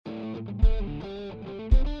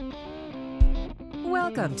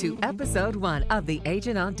Welcome to episode 1 of the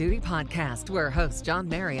Agent on Duty podcast, where host John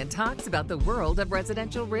Marion talks about the world of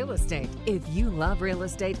residential real estate. If you love real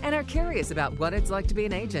estate and are curious about what it's like to be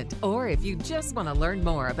an agent, or if you just want to learn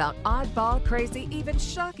more about oddball, crazy, even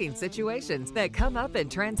shocking situations that come up in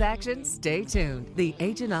transactions, stay tuned. The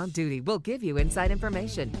Agent on Duty will give you inside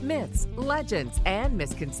information. Myths, legends, and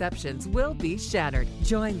misconceptions will be shattered.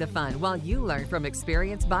 Join the fun while you learn from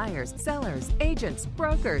experienced buyers, sellers, agents,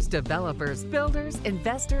 brokers, developers, builders,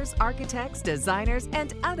 investors, architects, designers,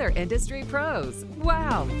 and other industry pros.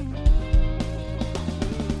 Wow!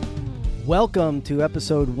 Welcome to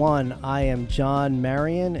episode 1. I am John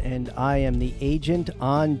Marion, and I am the Agent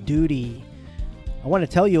on Duty. I want to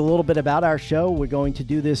tell you a little bit about our show. We're going to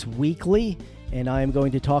do this weekly, and I am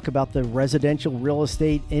going to talk about the residential real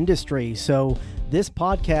estate industry. So this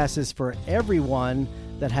podcast is for everyone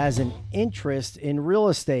that has an interest in real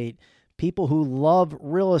estate, people who love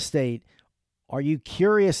real estate. Are you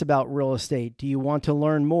curious about real estate? Do you want to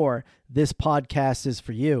learn more? This podcast is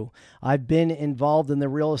for you. I've been involved in the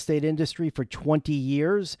real estate industry for 20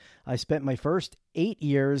 years. I spent my first 8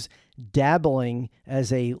 years dabbling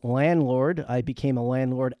as a landlord. I became a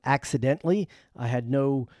landlord accidentally. I had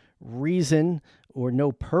no reason or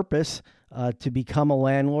no purpose to become a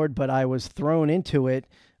landlord, but I was thrown into it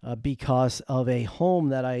because of a home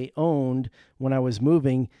that I owned when I was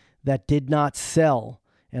moving that did not sell.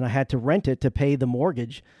 And I had to rent it to pay the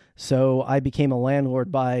mortgage. So I became a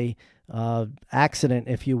landlord by accident,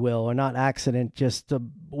 if you will, or not accident, just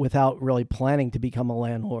without really planning to become a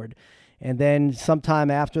landlord. And then sometime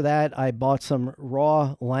after that, I bought some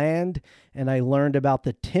raw land and I learned about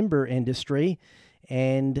the timber industry.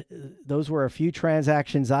 And those were a few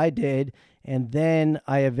transactions I did. And then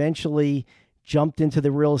I eventually jumped into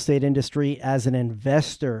the real estate industry as an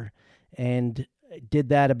investor and did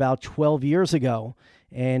that about 12 years ago.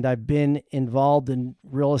 And I've been involved in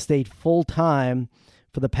real estate full time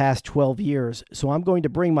for the past 12 years. So I'm going to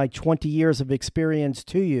bring my 20 years of experience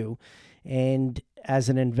to you. And as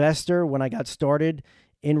an investor, when I got started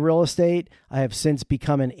in real estate, I have since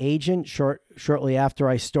become an agent shortly after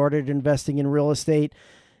I started investing in real estate.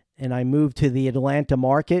 And I moved to the Atlanta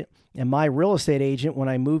market. And my real estate agent, when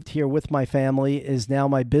I moved here with my family, is now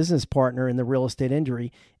my business partner in the real estate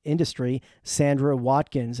industry, Sandra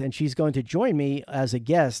Watkins. And she's going to join me as a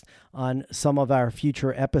guest on some of our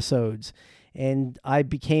future episodes. And I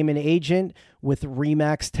became an agent with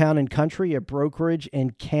RE/MAX Town & Country, a brokerage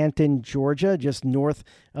in Canton, Georgia, just north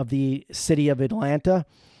of the city of Atlanta.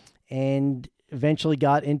 And eventually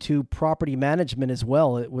got into property management as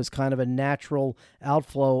well. It was kind of a natural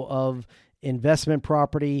outflow of investment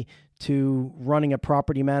property to running a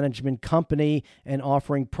property management company and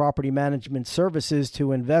offering property management services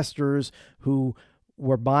to investors who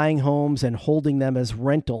were buying homes and holding them as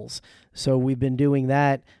rentals. So we've been doing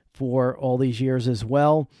that for all these years as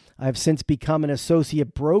well. I've since become an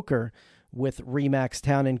associate broker with RE/MAX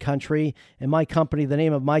Town & Country. And my company, the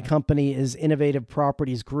name of my company is Innovative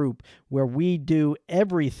Properties Group, where we do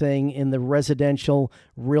everything in the residential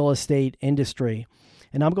real estate industry.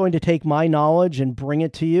 And I'm going to take my knowledge and bring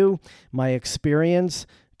it to you, my experience,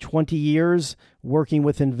 20 years working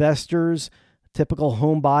with investors, typical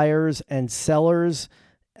home buyers and sellers,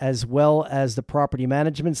 as well as the property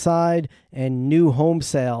management side and new home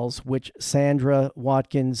sales, which Sandra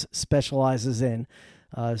Watkins specializes in.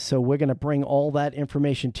 So we're going to bring all that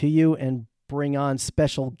information to you and bring on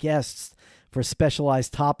special guests for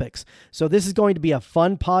specialized topics. So this is going to be a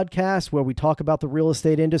fun podcast where we talk about the real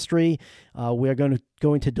estate industry. We're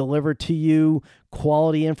going to deliver to you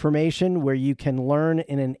quality information where you can learn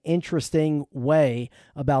in an interesting way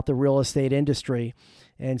about the real estate industry.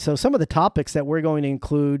 And so some of the topics that we're going to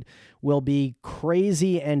include will be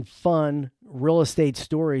crazy and fun real estate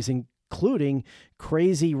stories, including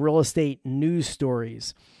crazy real estate news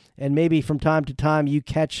stories. And maybe from time to time you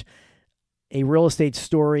catch a real estate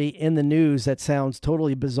story in the news that sounds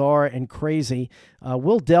totally bizarre and crazy.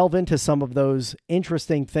 We'll delve into some of those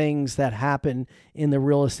interesting things that happen in the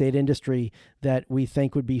real estate industry that we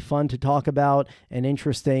think would be fun to talk about and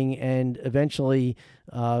interesting, and eventually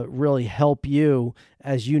really help you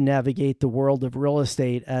as you navigate the world of real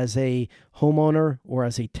estate as a homeowner or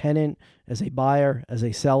as a tenant, as a buyer, as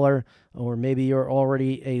a seller, or maybe you're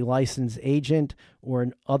already a licensed agent or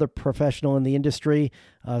an other professional in the industry.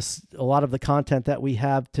 A lot of the content that we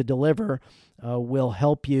have to deliver will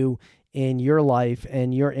help you in your life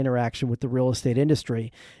and your interaction with the real estate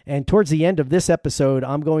industry. And towards the end of this episode,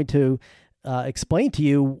 I'm going to explain to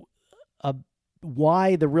you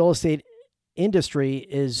why the real estate industry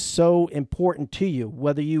is so important to you,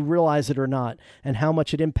 whether you realize it or not, and how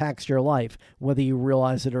much it impacts your life, whether you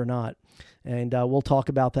realize it or not. And we'll talk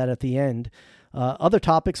about that at the end. Other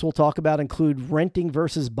topics we'll talk about include renting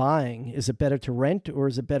versus buying. Is it better to rent or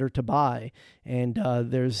is it better to buy? And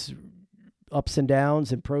there's ups and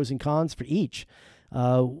downs and pros and cons for each.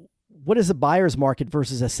 What is a buyer's market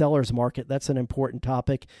versus a seller's market? That's an important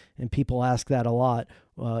topic, and people ask that a lot.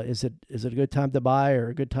 Is it a good time to buy or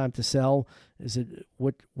a good time to sell? Is it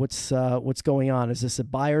what's going on? Is this a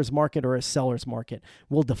buyer's market or a seller's market?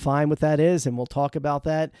 We'll define what that is, and we'll talk about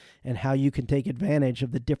that and how you can take advantage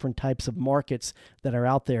of the different types of markets that are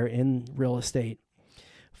out there in real estate.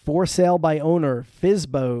 For sale by owner,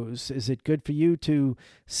 FSBOs. Is it good for you to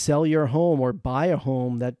sell your home or buy a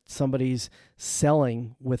home that somebody's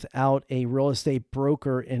selling without a real estate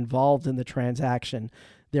broker involved in the transaction?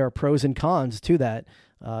 There are pros and cons to that.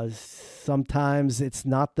 Sometimes it's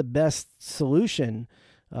not the best solution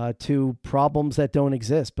to problems that don't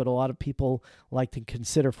exist, but a lot of people like to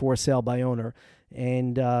consider for sale by owner.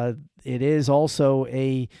 And it is also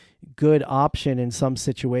a good option in some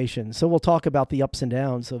situations. So we'll talk about the ups and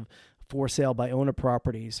downs of for sale by owner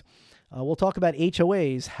properties. We'll talk about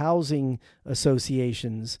HOAs, housing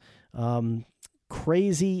associations,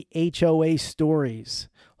 crazy HOA stories.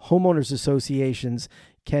 Homeowners associations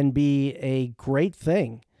can be a great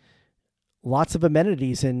thing. Lots of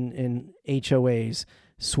amenities in HOAs,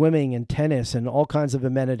 swimming and tennis and all kinds of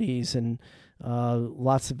amenities, and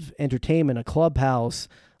lots of entertainment, a clubhouse,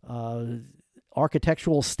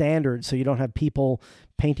 architectural standards, so you don't have people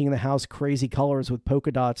painting the house crazy colors with polka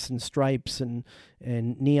dots and stripes and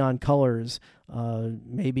neon colors.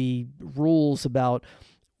 Maybe rules about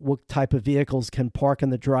what type of vehicles can park in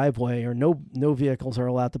the driveway, or no vehicles are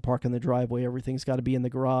allowed to park in the driveway. Everything's got to be in the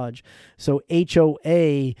garage. So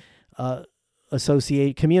HOA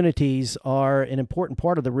associate communities are an important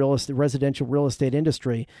part of the residential real estate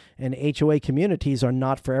industry, and HOA communities are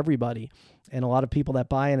not for everybody. And a lot of people that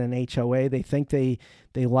buy in an HOA, they think they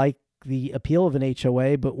like the appeal of an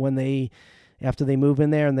HOA, but when after they move in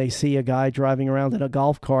there and they see a guy driving around in a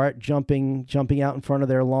golf cart, jumping out in front of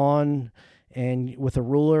their lawn and with a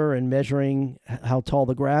ruler and measuring how tall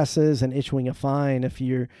the grass is and issuing a fine if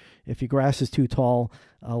your grass is too tall.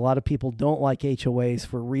 A lot of people don't like HOAs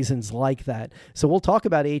for reasons like that. So we'll talk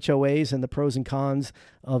about HOAs and the pros and cons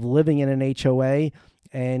of living in an HOA,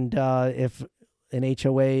 and if an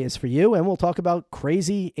HOA is for you, and we'll talk about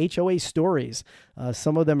crazy HOA stories.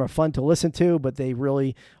 Some of them are fun to listen to, but they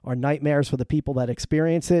really are nightmares for the people that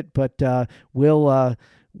experience it. But we'll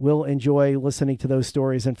enjoy listening to those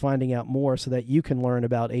stories and finding out more so that you can learn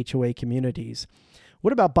about HOA communities.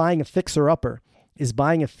 What about buying a fixer-upper? Is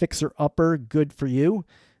buying a fixer-upper good for you?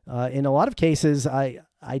 In a lot of cases, I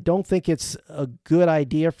don't think it's a good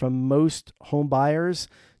idea for most home buyers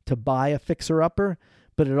to buy a fixer-upper,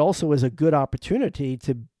 but it also is a good opportunity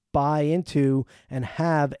to buy into and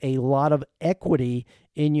have a lot of equity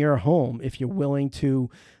in your home if you're willing to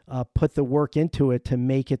put the work into it to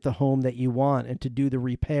make it the home that you want and to do the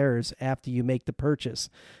repairs after you make the purchase.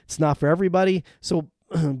 It's not for everybody,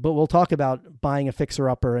 but we'll talk about buying a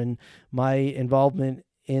fixer-upper and my involvement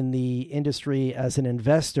in the industry as an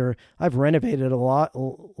investor. I've renovated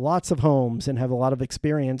lots of homes and have a lot of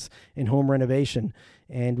experience in home renovation,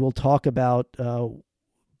 and we'll talk about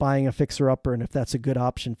buying a fixer-upper and if that's a good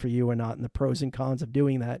option for you or not, and the pros and cons of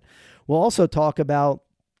doing that. We'll also talk about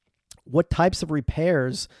what types of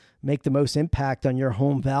repairs make the most impact on your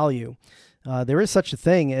home value. There is such a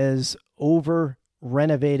thing as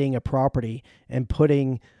over-renovating a property and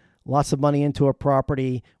putting lots of money into a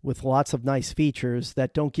property with lots of nice features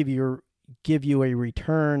that don't give you a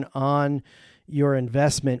return on your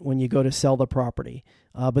investment when you go to sell the property.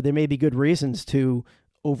 But there may be good reasons to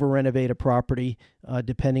over-renovate a property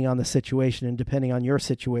depending on the situation and depending on your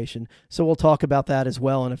situation. So we'll talk about that as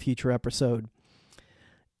well in a future episode.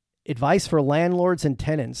 Advice for landlords and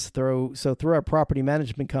tenants. Through our property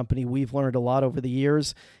management company, we've learned a lot over the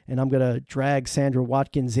years, and I'm going to drag Sandra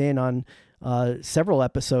Watkins in on several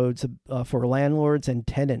episodes for landlords and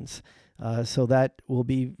tenants. So that will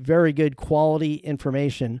be very good quality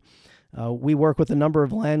information. We work with a number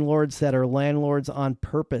of landlords that are landlords on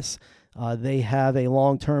purpose. They have a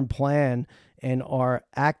long-term plan and are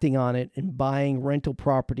acting on it and buying rental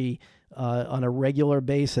property on a regular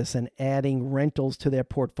basis and adding rentals to their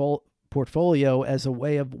portfolio as a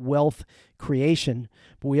way of wealth creation.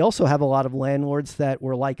 But we also have a lot of landlords that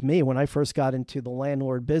were like me when I first got into the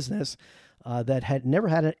landlord business, that had never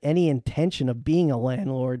had any intention of being a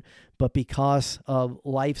landlord, but because of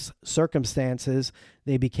life's circumstances,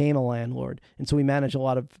 they became a landlord. And so we manage a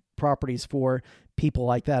lot of properties for people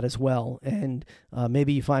like that as well. And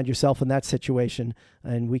maybe you find yourself in that situation,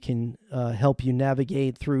 and we can help you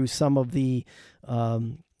navigate through some of the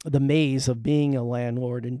maze of being a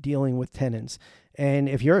landlord and dealing with tenants. And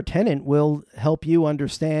if you're a tenant, we'll help you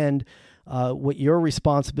understand what your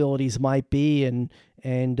responsibilities might be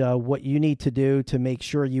and what you need to do to make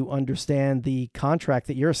sure you understand the contract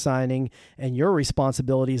that you're signing and your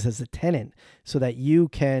responsibilities as a tenant, so that you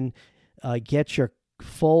can get your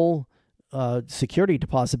full security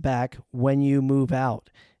deposit back when you move out.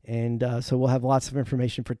 And so we'll have lots of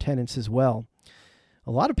information for tenants as well.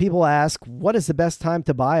 A lot of people ask, what is the best time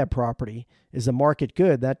to buy a property? Is the market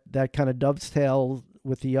good? That kind of dovetails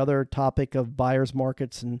with the other topic of buyer's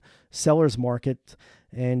markets and seller's market.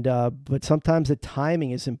 And but sometimes the timing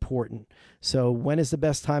is important. So when is the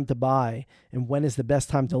best time to buy, and when is the best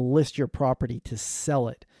time to list your property to sell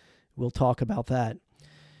it? We'll talk about that.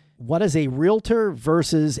 What is a realtor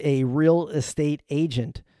versus a real estate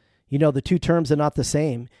agent? You know, the two terms are not the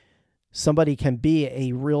same. Somebody can be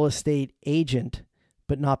a real estate agent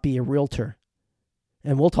but not be a realtor.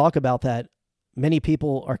 And we'll talk about that. Many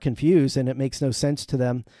people are confused, and it makes no sense to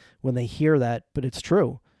them when they hear that, but it's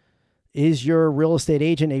true. Is your real estate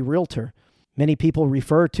agent a realtor? Many people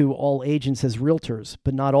refer to all agents as realtors,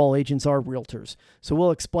 but not all agents are realtors. So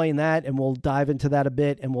we'll explain that, and we'll dive into that a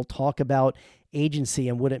bit, and we'll talk about agency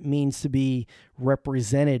and what it means to be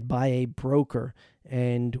represented by a broker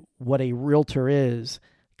and what a realtor is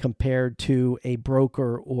compared to a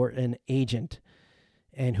broker or an agent.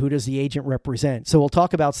 And who does the agent represent? So we'll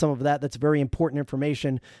talk about some of that. That's very important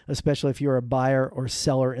information, especially if you're a buyer or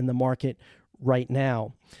seller in the market right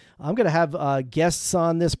now. I'm going to have guests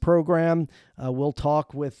on this program. We'll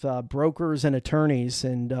talk with brokers and attorneys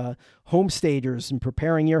and homestagers and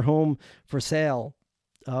preparing your home for sale.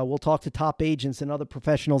 We'll talk to top agents and other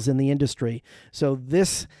professionals in the industry. So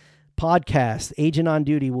this podcast, Agent on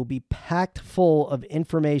Duty, will be packed full of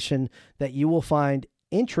information that you will find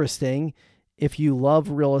interesting if you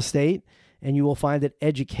love real estate, and you will find it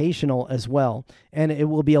educational as well. And it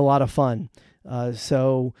will be a lot of fun.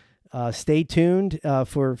 So stay tuned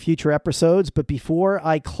for future episodes. But before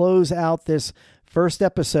I close out this first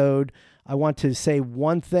episode, I want to say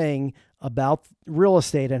one thing about real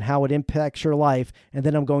estate and how it impacts your life. And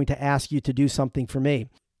then I'm going to ask you to do something for me.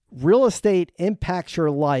 Real estate impacts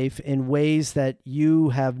your life in ways that you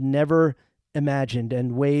have never imagined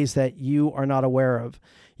and ways that you are not aware of.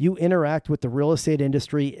 You interact with the real estate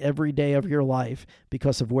industry every day of your life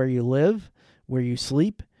because of where you live, where you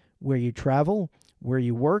sleep, where you travel, where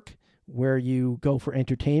you work, where you go for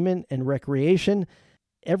entertainment and recreation.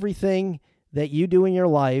 Everything that you do in your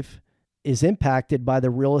life is impacted by the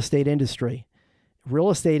real estate industry. Real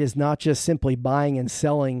estate is not just simply buying and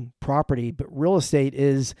selling property, but real estate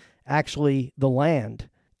is actually the land,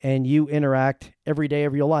 and you interact every day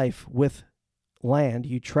of your life with land.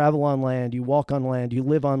 You travel on land, you walk on land, you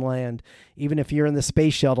live on land. Even if you're in the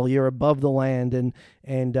space shuttle, you're above the land.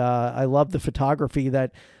 And I love the photography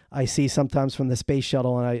that I see sometimes from the space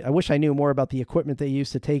shuttle. And I wish I knew more about the equipment they use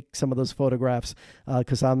to take some of those photographs,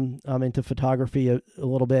 because I'm into photography a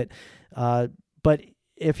little bit. But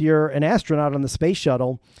if you're an astronaut on the space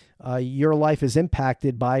shuttle, your life is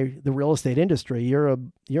impacted by the real estate industry.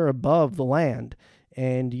 You're above the land,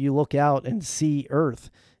 and you look out and see Earth.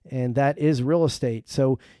 And that is real estate.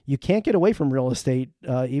 So you can't get away from real estate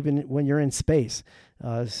even when you're in space.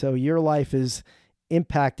 So your life is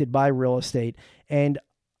impacted by real estate. And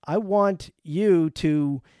I want you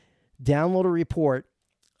to download a report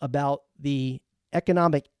about the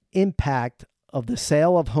economic impact of the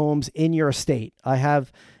sale of homes in your state. I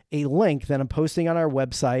have a link that I'm posting on our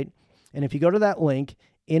website. And if you go to that link,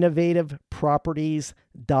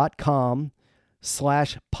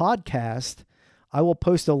 innovativeproperties.com/podcast, I will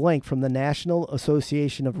post a link from the National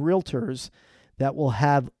Association of Realtors that will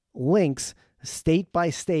have links state by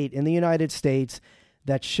state in the United States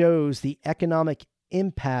that shows the economic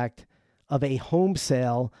impact of a home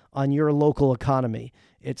sale on your local economy.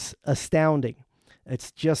 It's astounding.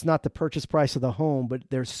 It's just not the purchase price of the home, but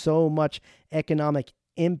there's so much economic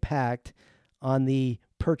impact on the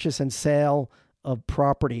purchase and sale of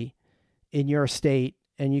property in your state,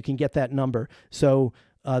 and you can get that number. So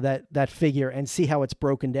that figure, and see how it's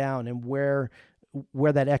broken down and where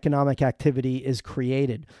that economic activity is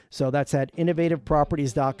created. So that's at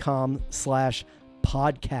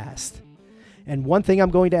innovativeproperties.com/podcast. And one thing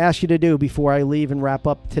I'm going to ask you to do before I leave and wrap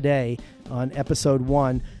up today on episode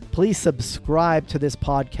 1, please subscribe to this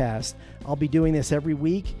podcast. I'll be doing this every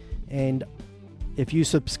week, and if you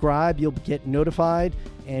subscribe, you'll get notified,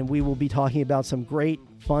 and we will be talking about some great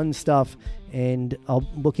fun stuff. And I'm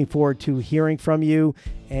looking forward to hearing from you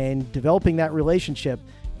and developing that relationship.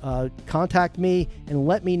 Contact me and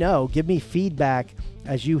let me know. Give me feedback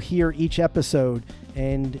as you hear each episode,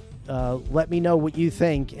 and let me know what you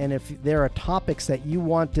think. And if there are topics that you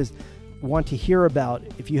want to hear about,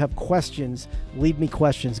 if you have questions, leave me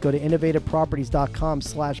questions. Go to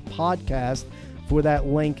innovativeproperties.com/podcast for that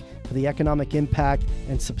link for the economic impact,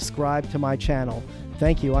 and subscribe to my channel.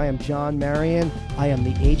 Thank you. I am John Marion. I am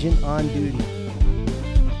the Agent on Duty.